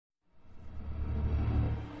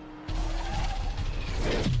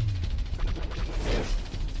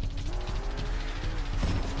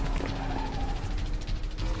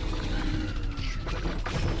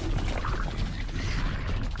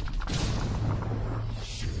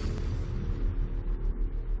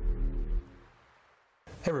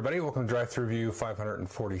Hey everybody, welcome to DriveThruView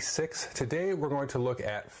 546. Today we're going to look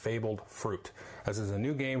at Fabled Fruit. This is a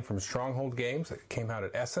new game from Stronghold Games that came out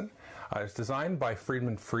at Essen. It's designed by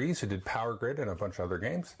Friedemann Friese, who did Power Grid and a bunch of other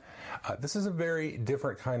games. This is a very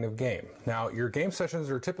different kind of game. Now, your game sessions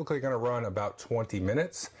are typically going to run about 20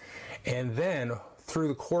 minutes, and then through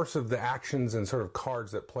the course of the actions and sort of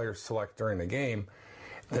cards that players select during the game,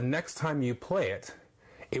 the next time you play it,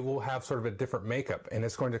 it will have sort of a different makeup, and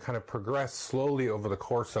it's going to kind of progress slowly over the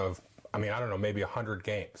course of, maybe 100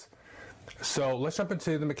 games. So let's jump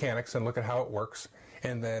into the mechanics and look at how it works,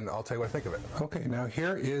 and then I'll tell you what I think of it. Okay, now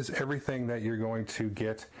here is everything that you're going to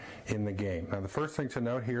get in the game. Now the first thing to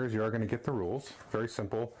note here is you are going to get the rules. Very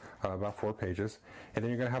simple, about 4 pages. And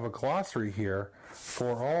then you're going to have a glossary here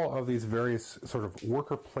for all of these various sort of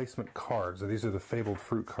worker placement cards. So these are the Fabled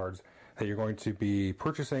Fruit cards that you're going to be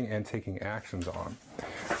purchasing and taking actions on.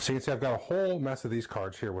 So you can see I've got a whole mess of these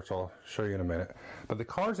cards here, which I'll show you in a minute. But the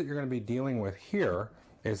cards that you're going to be dealing with here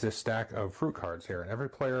is this stack of fruit cards here. And every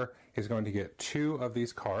player is going to get 2 of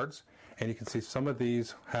these cards. And you can see some of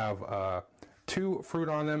these have 2 fruit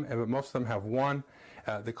on them, but most of them have 1.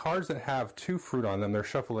 The cards that have 2 fruit on them, they're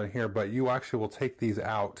shuffled in here, but you actually will take these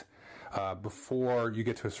out before you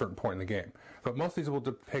get to a certain point in the game. But most of these will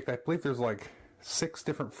depict, I believe there's like 6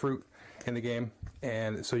 different fruit in the game,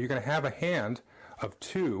 and so you're going to have a hand of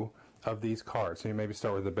 2 of these cards. So you maybe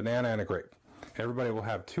start with a banana and a grape. Everybody will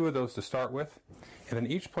have 2 of those to start with, and then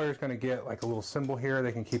each player is going to get like a little symbol here.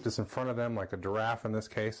 They can keep this in front of them, like a giraffe in this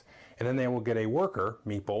case, and then they will get a worker,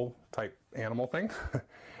 meeple type animal thing.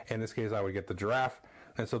 In this case I would get the giraffe,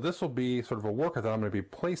 and so this will be sort of a worker that I'm going to be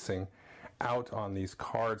placing out on these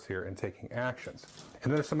cards here and taking actions.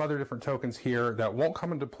 And there's some other different tokens here that won't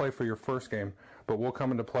come into play for your first game, but will come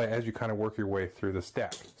into play as you kind of work your way through the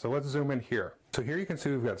stack. So let's zoom in here. So here you can see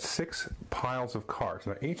we've got 6 piles of cards.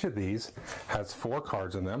 Now each of these has 4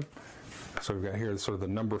 cards in them. So we've got here sort of the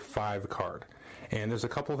number 5 card. And there's a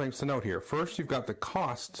couple of things to note here. First, you've got the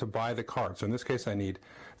cost to buy the card. So in this case I need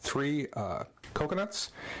 3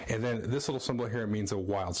 coconuts, and then this little symbol here means a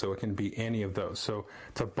wild, so it can be any of those. So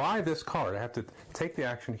to buy this card, I have to take the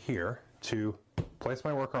action here to place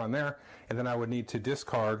my worker on there, and then I would need to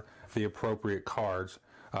discard the appropriate cards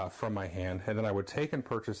from my hand, and then I would take and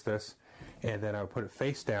purchase this, and then I would put it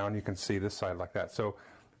face down. You can see this side like that. So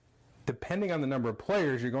depending on the number of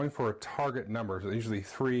players, you're going for a target number, so usually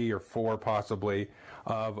 3 or 4 possibly,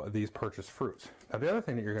 of these purchased fruits. Now the other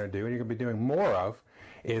thing that you're going to do, and you're going to be doing more of,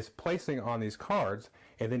 is placing on these cards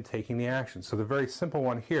and then taking the action. So the very simple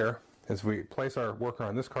one here is we place our worker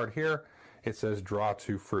on this card here. It says draw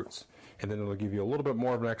 2 fruits, and then it'll give you a little bit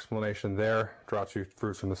more of an explanation there. Draw 2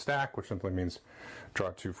 fruits from the stack, which simply means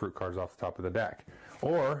draw 2 fruit cards off the top of the deck.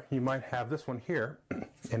 Or you might have this one here,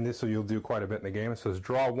 and this you'll do quite a bit in the game. It says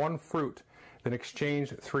draw 1 fruit, then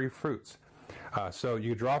exchange 3 fruits. So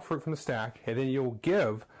you draw a fruit from the stack, and then you'll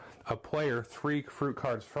give a player 3 fruit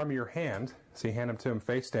cards from your hand. So you hand them to them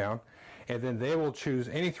face down, and then they will choose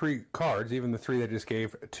any 3 cards, even the 3 they just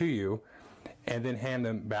gave to you, and then hand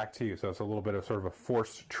them back to you. So it's a little bit of sort of a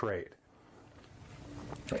forced trade.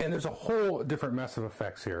 And there's a whole different mess of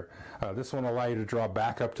effects here. This one will allow you to draw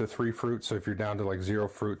back up to 3 fruits. So if you're down to like 0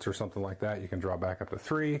 fruits or something like that, you can draw back up to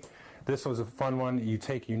 3. This was a fun one. You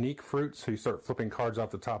take unique fruits, so you start flipping cards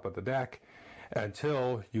off the top of the deck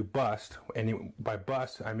until you bust. And by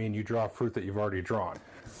bust, I mean you draw fruit that you've already drawn.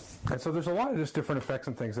 And so there's a lot of just different effects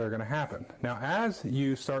and things that are going to happen. Now as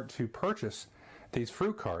you start to purchase these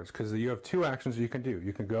fruit cards, because you have 2 actions you can do.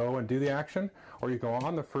 You can go and do the action, or you go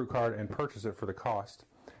on the fruit card and purchase it for the cost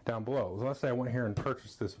down below. So let's say I went here and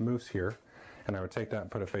purchased this moose here, and I would take that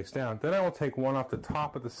and put it face down. Then I will take one off the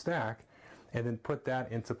top of the stack and then put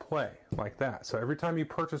that into play like that. So every time you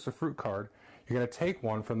purchase a fruit card, you're going to take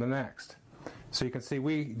one from the next. So you can see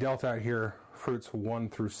we dealt out here fruits 1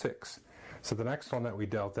 through 6. So the next one that we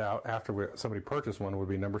dealt out after somebody purchased one would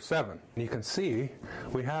be number 7. And you can see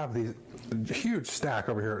we have these huge stack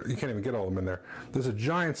over here. You can't even get all of them in there. There's a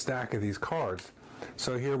giant stack of these cards.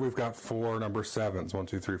 So here we've got 4 number 7s, 1,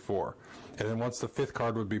 2, 3, 4. And then once the 5th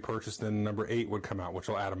card would be purchased, then number 8 would come out, which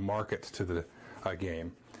will add a market to the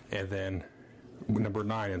game. And then number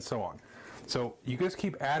 9 and so on. So you just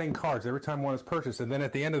keep adding cards every time one is purchased, and then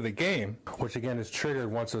at the end of the game, which again is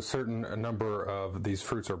triggered once a certain number of these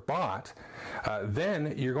fruits are bought,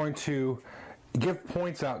 then you're going to give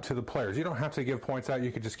points out to the players. You don't have to give points out.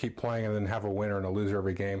 You could just keep playing and then have a winner and a loser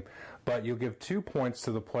every game. But you'll give 2 points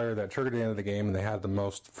to the player that triggered the end of the game and they had the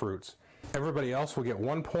most fruits. Everybody else will get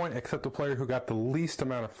 1 point except the player who got the least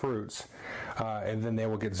amount of fruits, and then they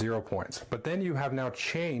will get 0 points. But then you have now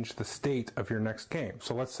changed the state of your next game.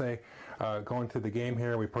 So let's say going through the game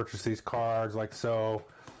here, we purchased these cards like so,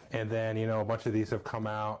 and then a bunch of these have come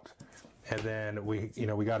out, and then we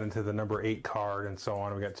got into the number 8 card and so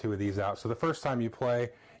on. We got 2 of these out. So the first time you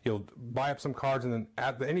play, you'll buy up some cards, and then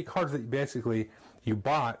add any cards that basically you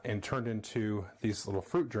bought and turned into these little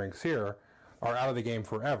fruit drinks here are out of the game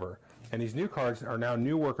forever. And these new cards are now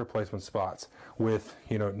new worker placement spots with,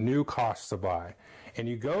 new costs to buy. And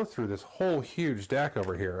you go through this whole huge deck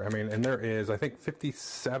over here. I mean, and there is, I think,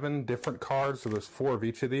 57 different cards, so there's 4 of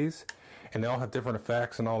each of these. And they all have different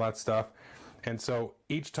effects and all that stuff. And so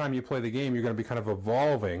each time you play the game, you're going to be kind of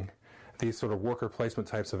evolving these sort of worker placement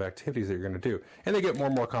types of activities that you're going to do. And they get more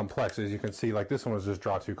and more complex. As you can see, like this one was just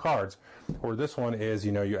draw 2 cards. Or this one is,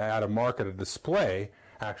 you add a mark at a display,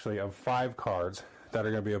 actually, of 5 cards that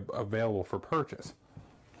are going to be available for purchase.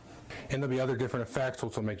 And there'll be other different effects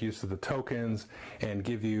which will make use of the tokens and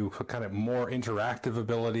give you kind of more interactive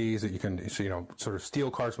abilities that you can, sort of steal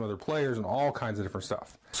cards from other players and all kinds of different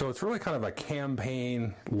stuff. So it's really kind of a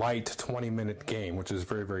campaign light 20-minute game, which is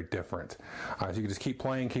very, very different. So you can just keep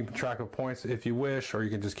playing, keep track of points if you wish, or you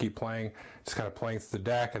can just keep playing, just kind of playing through the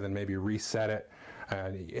deck and then maybe reset it.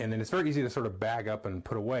 And then it's very easy to sort of bag up and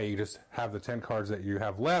put away. You just have the 10 cards that you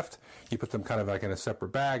have left, you put them kind of like in a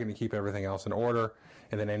separate bag, and you keep everything else in order.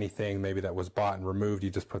 And then anything maybe that was bought and removed, you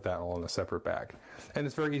just put that all in a separate bag. And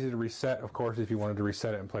it's very easy to reset, of course, if you wanted to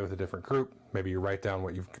reset it and play with a different group. Maybe you write down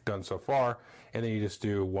what you've done so far, and then you just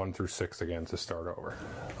do 1 through 6 again to start over.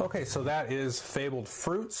 Okay, so that is Fabled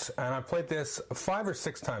Fruits, and I've played this 5 or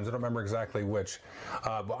 6 times. I don't remember exactly which,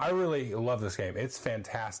 but I really love this game. It's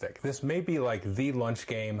fantastic. This may be like the lunch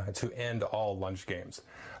game to end all lunch games,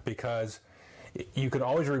 because you could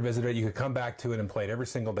always revisit it. You could come back to it and play it every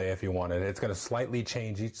single day if you wanted. It's going to slightly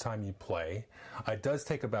change each time you play. It does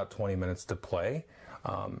take about 20 minutes to play,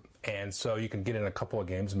 and so you can get in a couple of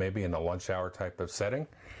games maybe in a lunch hour type of setting.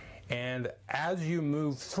 And as you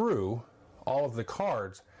move through all of the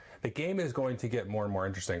cards, the game is going to get more and more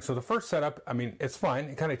interesting. So the first setup, I mean, it's fine.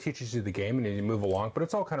 It kind of teaches you the game and you move along, but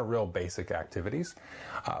it's all kind of real basic activities.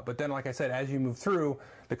 But then, like I said, as you move through,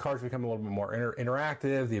 the cards become a little bit more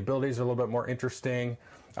interactive. The abilities are a little bit more interesting.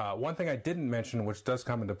 One thing I didn't mention, which does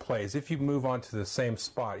come into play, is if you move on to the same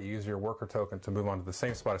spot, you use your worker token to move on to the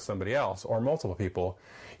same spot as somebody else or multiple people,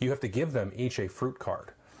 you have to give them each a fruit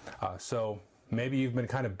card. So maybe you've been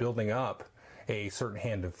kind of building up a certain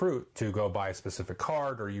hand of fruit to go buy a specific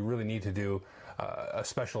card, or you really need to do a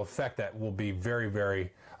special effect that will be very,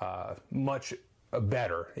 very much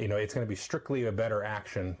better. It's going to be strictly a better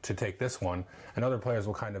action to take this one, and other players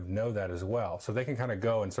will kind of know that as well. So they can kind of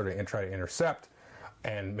go and sort of try to intercept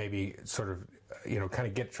and maybe sort of,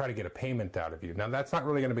 kind of try to get a payment out of you. Now, that's not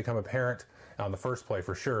really going to become apparent on the first play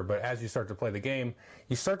for sure, but as you start to play the game,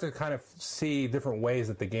 you start to kind of see different ways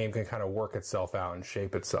that the game can kind of work itself out and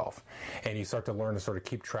shape itself. And you start to learn to sort of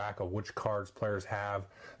keep track of which cards players have.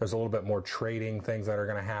 There's a little bit more trading things that are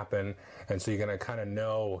going to happen. And so you're going to kind of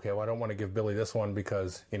know, okay, well, I don't want to give Billy this one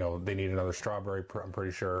because, they need another strawberry, I'm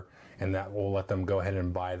pretty sure, and that will let them go ahead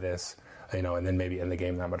and buy this, and then maybe end the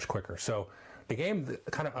game that much quicker. So the game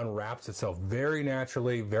kind of unwraps itself very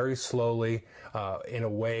naturally, very slowly, in a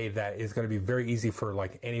way that is going to be very easy for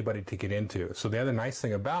like anybody to get into. So the other nice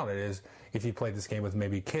thing about it is if you play this game with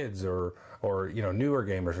maybe kids or newer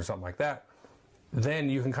gamers or something like that, then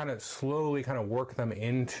you can kind of slowly kind of work them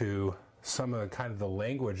into some of the kind of the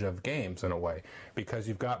language of games in a way, because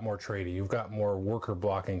you've got more trading, you've got more worker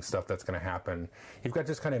blocking stuff that's going to happen, you've got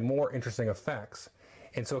just kind of more interesting effects,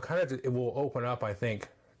 and so it will open up, I think,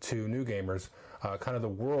 to new gamers, kind of the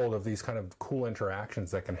world of these kind of cool interactions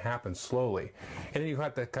that can happen slowly. And then you've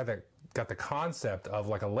got the concept of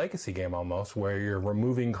like a legacy game almost, where you're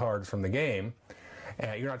removing cards from the game.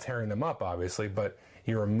 You're not tearing them up, obviously, but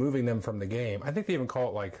you're removing them from the game. I think they even call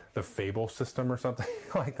it like the Fable system or something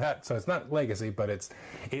like that. So it's not legacy, but it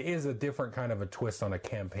is a different kind of a twist on a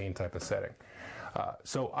campaign type of setting.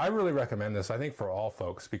 So I really recommend this, I think, for all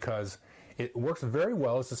folks, because it works very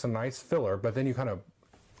well. It's just a nice filler, but then you kind of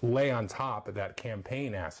lay on top of that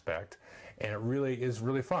campaign aspect, and it really is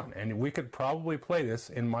really fun. And we could probably play this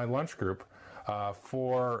in my lunch group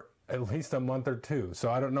for at least a month or 2. So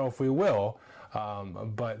I don't know if we will,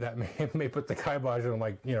 but that may put the kibosh on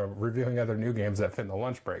reviewing other new games that fit in the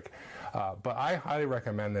lunch break. But I highly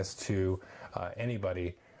recommend this to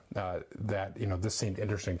anybody that this seemed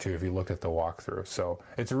interesting to if you looked at the walkthrough. So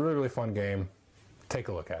it's a really, really fun game. Take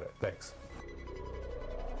a look at it. Thanks.